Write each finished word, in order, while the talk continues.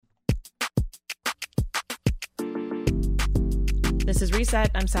This is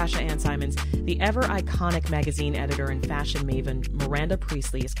Reset. I'm Sasha-Ann Simons. The ever-iconic magazine editor and fashion maven Miranda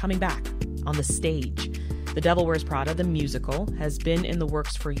Priestley is coming back on the stage. The Devil Wears Prada, the musical, has been in the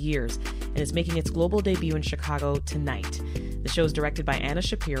works for years and is making its global debut in Chicago tonight. The show is directed by Anna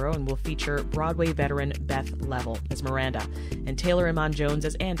Shapiro and will feature Broadway veteran Beth Level as Miranda and Taylor Iman Jones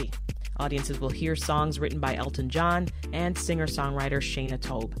as Andy. Audiences will hear songs written by Elton John and singer-songwriter Shayna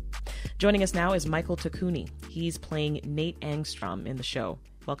Taub. Joining us now is Michael Tacconi. He's playing Nate Angstrom in the show.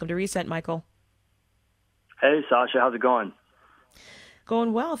 Welcome to Reset, Michael. Hey, Sasha. How's it going?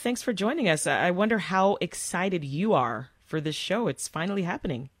 Going well. Thanks for joining us. I wonder how excited you are for this show. It's finally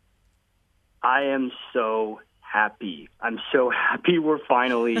happening. I am so happy. I'm so happy we're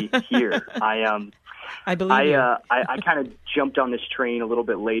finally here. I believe you. I kind of jumped on this train a little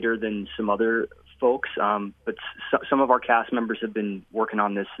bit later than some other folks, but some of our cast members have been working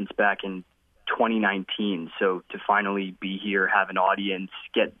on this since back in 2019. So to finally be here, have an audience,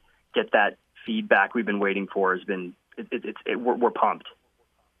 get that feedback we've been waiting for has been we're pumped.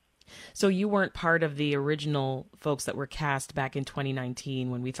 So you weren't part of the original folks that were cast back in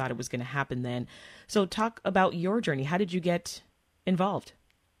 2019 when we thought it was going to happen then. So talk about your journey. How did you get involved?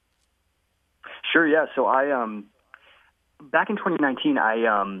 Sure, yeah. So I back in 2019,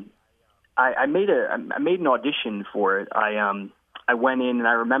 I made an audition for it. I went in and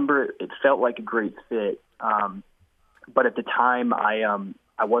I remember it felt like a great fit, but at the time I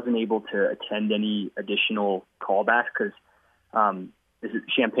wasn't able to attend any additional callbacks because this is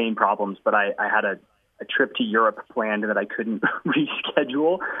champagne problems. But I had a trip to Europe planned that I couldn't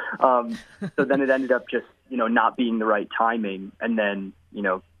reschedule. So then it ended up just not being the right timing, and then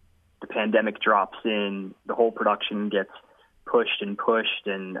the pandemic drops in, the whole production gets pushed,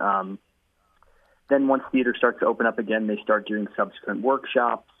 and then once theater starts to open up again, they start doing subsequent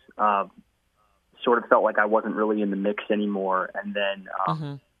workshops. Sort of felt like I wasn't really in the mix anymore. And then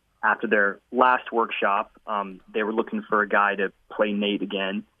after their last workshop, they were looking for a guy to play Nate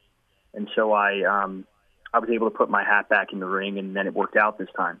again. And so I was able to put my hat back in the ring, and then it worked out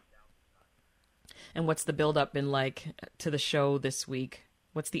this time. And what's the build-up been like to the show this week?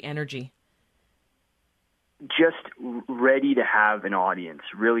 What's the energy? Just ready to have an audience,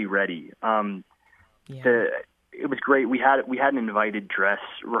 really ready. It was great. We had an invited dress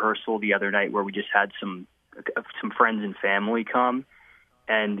rehearsal the other night where we just had some friends and family come,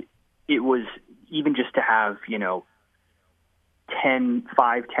 and it was even just to have 10%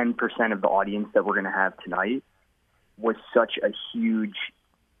 of the audience that we're going to have tonight was such a huge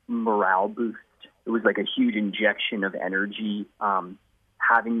morale boost. It was like a huge injection of energy.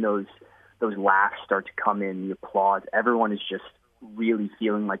 Having those laughs start to come in, the applause, everyone is just really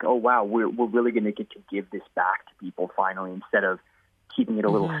feeling like, oh wow, we're really going to get to give this back to people finally, instead of keeping it a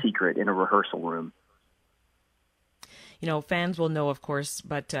little secret in a rehearsal room. Fans will know, of course,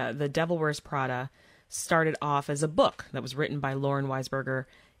 but The Devil Wears Prada started off as a book that was written by Lauren Weisberger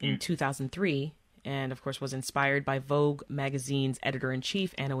in 2003, and of course was inspired by Vogue magazine's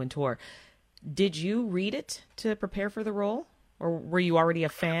editor-in-chief, Anna Wintour. Did you read it to prepare for the role, or were you already a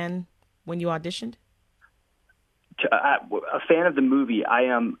fan when you auditioned? A fan of the movie.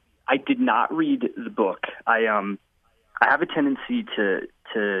 I did not read the book. I have a tendency to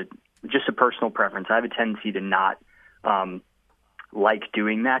just a personal preference. I have a tendency to not like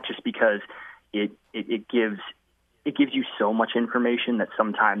doing that, just because it gives you so much information that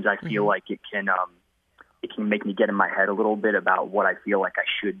sometimes I feel like it can make me get in my head a little bit about what I feel like I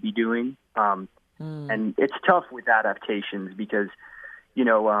should be doing. And it's tough with adaptations because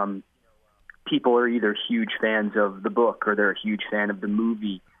people are either huge fans of the book or they're a huge fan of the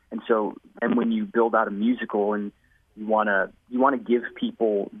movie. And when you build out a musical and you want to give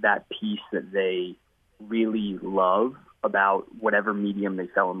people that piece that they really love about whatever medium they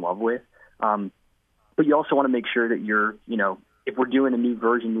fell in love with. But you also want to make sure that if we're doing a new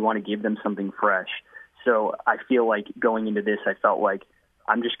version, you want to give them something fresh. So I feel like going into this, I felt like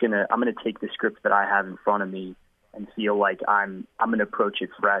I'm going to take the script that I have in front of me and feel like I'm going to approach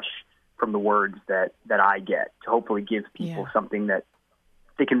it fresh from the words that I get, to hopefully give people something that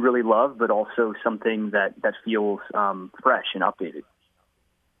they can really love, but also something that feels fresh and updated.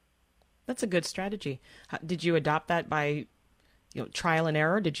 That's a good strategy. Did you adopt that by trial and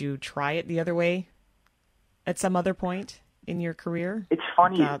error? Did you try it the other way at some other point in your career? It's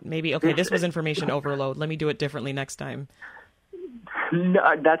funny. Maybe, this was information overload. Let me do it differently next time.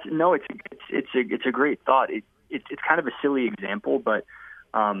 It's a great thought. It's kind of a silly example, but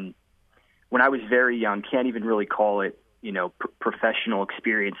when I was very young, can't even really call it professional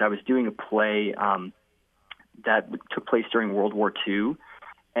experience. I was doing a play that took place during World War II,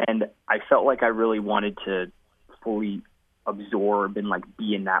 and I felt like I really wanted to fully absorb and like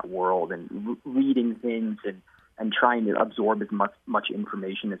be in that world and reading things and trying to absorb as much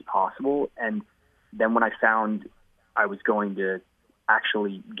information as possible. And then when I found I was going to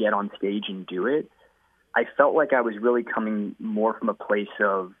actually get on stage and do it, I felt like I was really coming more from a place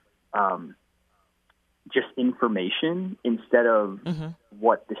of just information instead of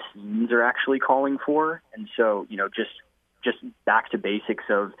what the scenes are actually calling for. And so, you know, just back to basics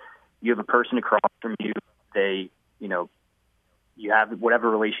of, you have a person across from you, they, you know, you have whatever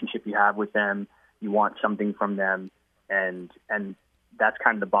relationship you have with them, you want something from them, and that's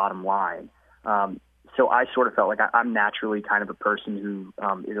kind of the bottom line. So I sort of felt like I'm naturally kind of a person who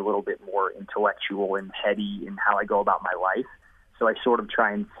is a little bit more intellectual and heady in how I go about my life. So I sort of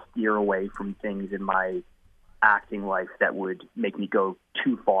try and steer away from things in my acting life that would make me go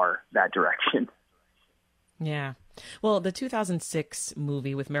too far that direction. Yeah. Well, the 2006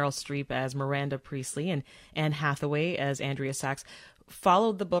 movie with Meryl Streep as Miranda Priestley and Anne Hathaway as Andrea Sachs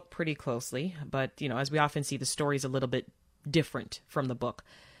followed the book pretty closely, but, you know, as we often see, the story's a little bit different from the book.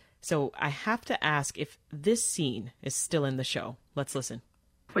 So I have to ask if this scene is still in the show. Let's listen.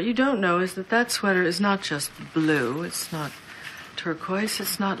 What you don't know is that sweater is not just blue, it's not turquoise,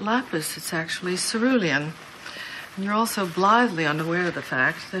 it's not lapis, it's actually cerulean. And you're also blithely unaware of the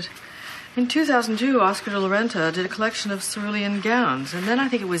fact that in 2002, Oscar de la Renta did a collection of cerulean gowns. And then I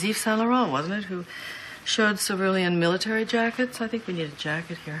think it was Yves Saint Laurent, wasn't it, who showed cerulean military jackets? I think we need a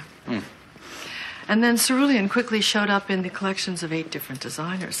jacket here. And then cerulean quickly showed up in the collections of 8 different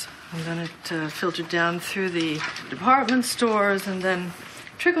designers. And then it filtered down through the department stores and then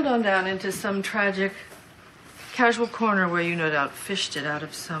trickled on down into some tragic casual corner where you no doubt fished it out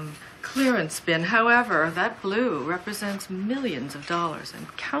of some clearance bin. However, that blue represents millions of dollars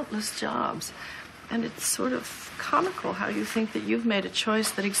and countless jobs. And it's sort of comical how you think that you've made a choice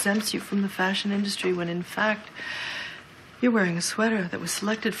that exempts you from the fashion industry when, in fact, you're wearing a sweater that was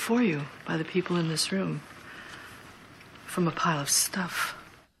selected for you by the people in this room from a pile of stuff.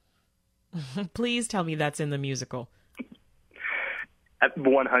 Please tell me that's in the musical.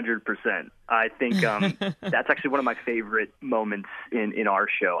 100%. I think that's actually one of my favorite moments in our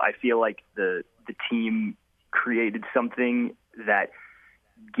show. I feel like the team created something that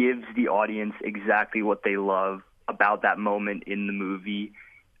gives the audience exactly what they love about that moment in the movie.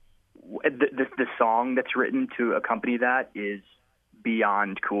 The song that's written to accompany that is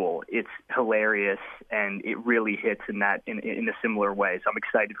beyond cool. It's hilarious, and it really hits in a similar way. So I'm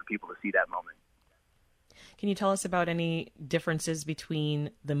excited for people to see that moment. Can you tell us about any differences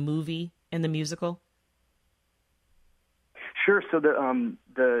between the movie and the musical? Sure. So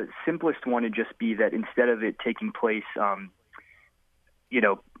the simplest one would just be that instead of it taking place,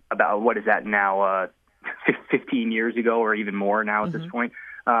 about what is that now, 15 years ago or even more now at this point,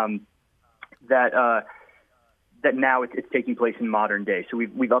 that now it's taking place in modern day. So we've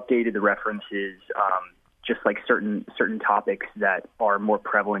updated the references, just like certain topics that are more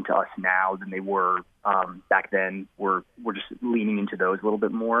prevalent to us now than they were back then. We're just leaning into those a little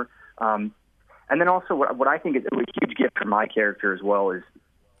bit more. And then also what I think is a huge gift for my character as well is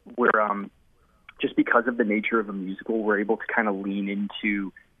we're just because of the nature of a musical, we're able to kind of lean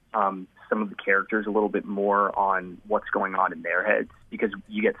into some of the characters a little bit more on what's going on in their heads, because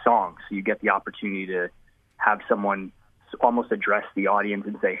you get songs, so you get the opportunity to have someone almost address the audience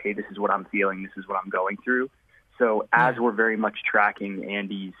and say, hey, this is what I'm feeling, this is what I'm going through. So as we're very much tracking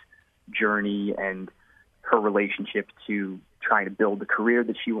Andy's journey and her relationship to trying to build the career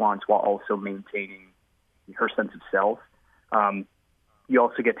that she wants while also maintaining her sense of self, you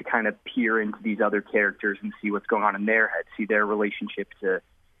also get to kind of peer into these other characters and see what's going on in their head, see their relationship to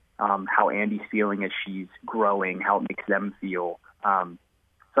how Andy's feeling as she's growing, how it makes them feel.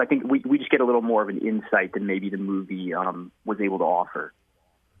 So I think we just get a little more of an insight than maybe the movie was able to offer.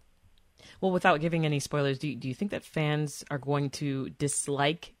 Well, without giving any spoilers, do you think that fans are going to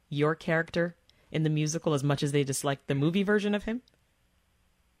dislike your character in the musical as much as they dislike the movie version of him?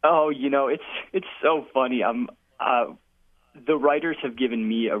 Oh, it's so funny. The writers have given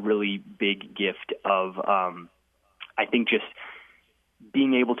me a really big gift of, I think, just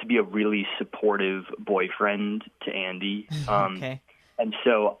being able to be a really supportive boyfriend to Andy. Okay. And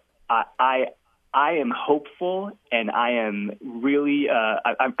so I am hopeful, and I am really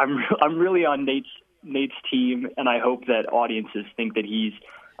I'm really on Nate's team, and I hope that audiences think that he's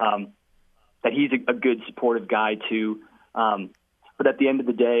a good supportive guy too. But at the end of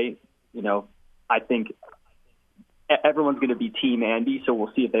the day, I think everyone's going to be Team Andy, so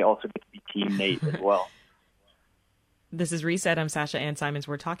we'll see if they also get to be Team Nate as well. This is Reset. I'm Sasha-Ann Simons.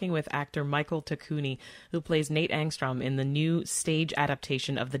 We're talking with actor Michael Tacconi, who plays Nate Angstrom in the new stage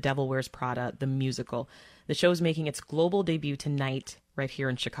adaptation of The Devil Wears Prada, the musical. The show's making its global debut tonight right here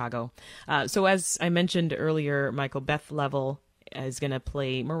in Chicago. So as I mentioned earlier, Michael, Beth Level is going to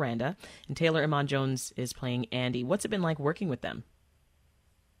play Miranda, and Taylor Iman Jones is playing Andy. What's it been like working with them?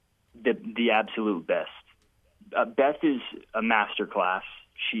 The absolute best. Beth is a masterclass.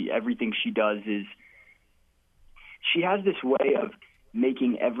 Everything she does is, she has this way of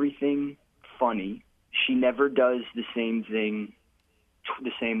making everything funny. She never does the same thing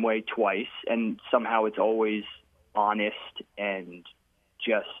the same way twice, and somehow it's always honest and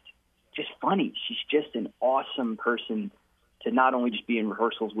just funny. She's just an awesome person to not only just be in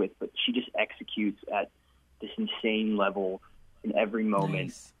rehearsals with, but she just executes at this insane level in every moment.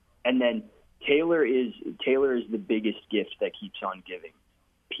 Nice. And then Taylor is the biggest gift that keeps on giving.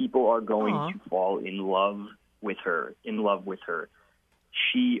 People are going to fall in love with her.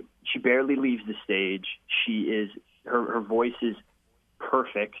 She barely leaves the stage. Her voice is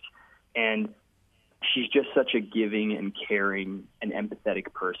perfect, and she's just such a giving and caring and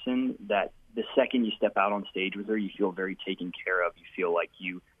empathetic person that the second you step out on stage with her, you feel very taken care of. You feel like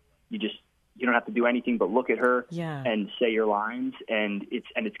you don't have to do anything but look at her and say your lines, and it's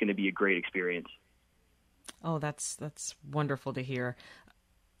going to be a great experience. Oh, that's wonderful to hear.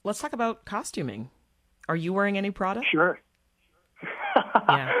 Let's talk about costuming. Are you wearing any Prada? Sure.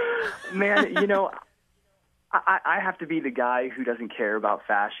 Yeah. Man, I have to be the guy who doesn't care about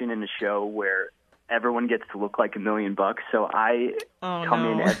fashion in a show where everyone gets to look like $1 million. So I come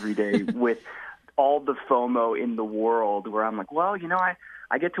in every day with all the FOMO in the world, where I'm like, well,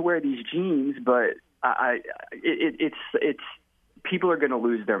 I get to wear these jeans, but it's people are going to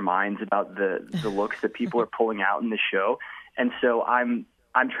lose their minds about the looks that people are pulling out in the show, and so I'm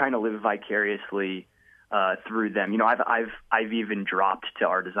trying to live vicariously through them. I've even dropped to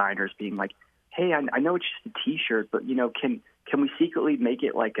our designers, being like, hey, I know it's just a T-shirt, but can we secretly make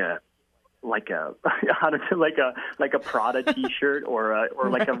it like a Prada T-shirt or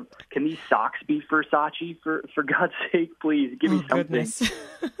can these socks be Versace for God's sake? Please give me something. Goodness.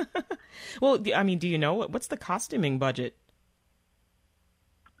 Well, I mean, do you know what's the costuming budget?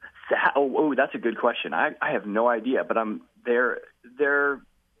 That's a good question. I have no idea, but they're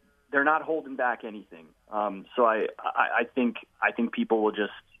not holding back anything. So I think people will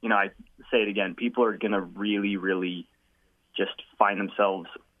just, I say it again, people are going to really, really just find themselves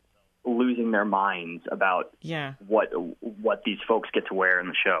losing their minds about what these folks get to wear in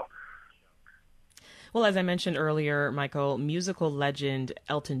the show. Well, as I mentioned earlier, Michael, musical legend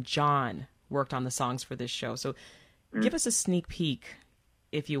Elton John worked on the songs for this show. So give us a sneak peek,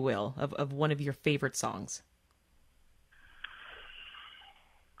 if you will, of one of your favorite songs.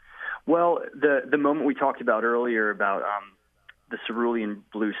 Well, the moment we talked about earlier about the cerulean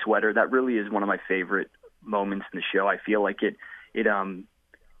blue sweater, that really is one of my favorite moments in the show. I feel like it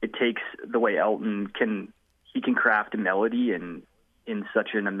takes the way Elton can craft a melody in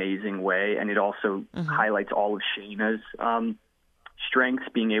such an amazing way, and it also highlights all of Shayna's strengths,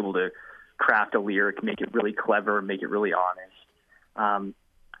 being able to craft a lyric, make it really clever, make it really honest.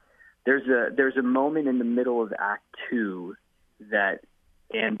 There's a moment in the middle of Act 2 that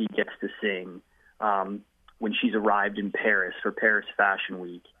Andy gets to sing when she's arrived in Paris for Paris Fashion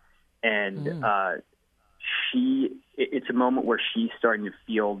Week, and it's a moment where she's starting to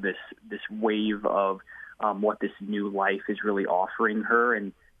feel this wave of what this new life is really offering her,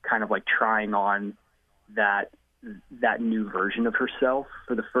 and kind of like trying on that new version of herself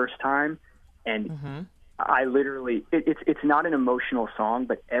for the first time. And I literally, it's not an emotional song,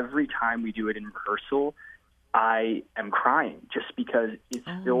 but every time we do it in rehearsal, I am crying, just because it's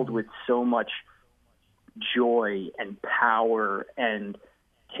filled with so much joy and power, and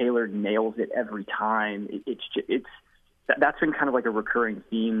Taylor nails it every time. That's been kind of like a recurring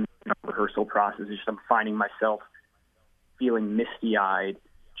theme in the rehearsal process. Is just I'm finding myself feeling misty-eyed,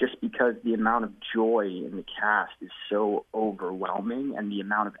 just because the amount of joy in the cast is so overwhelming, and the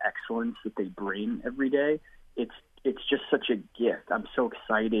amount of excellence that they bring every day. It's just such a gift. I'm so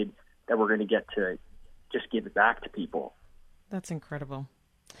excited that we're going to get to just give it back to people. That's incredible.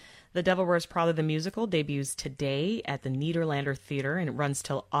 The Devil Wears Prada, the musical, debuts today at the Nederlander Theater, and it runs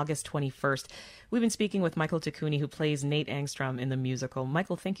till August 21st. We've been speaking with Michael Tacconi, who plays Nate Angstrom in the musical.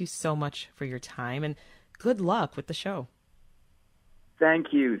 Michael, thank you so much for your time, and good luck with the show.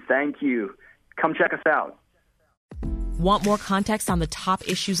 Thank you. Come check us out. Want more context on the top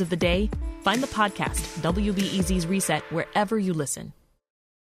issues of the day? Find the podcast, WBEZ's Reset, wherever you listen.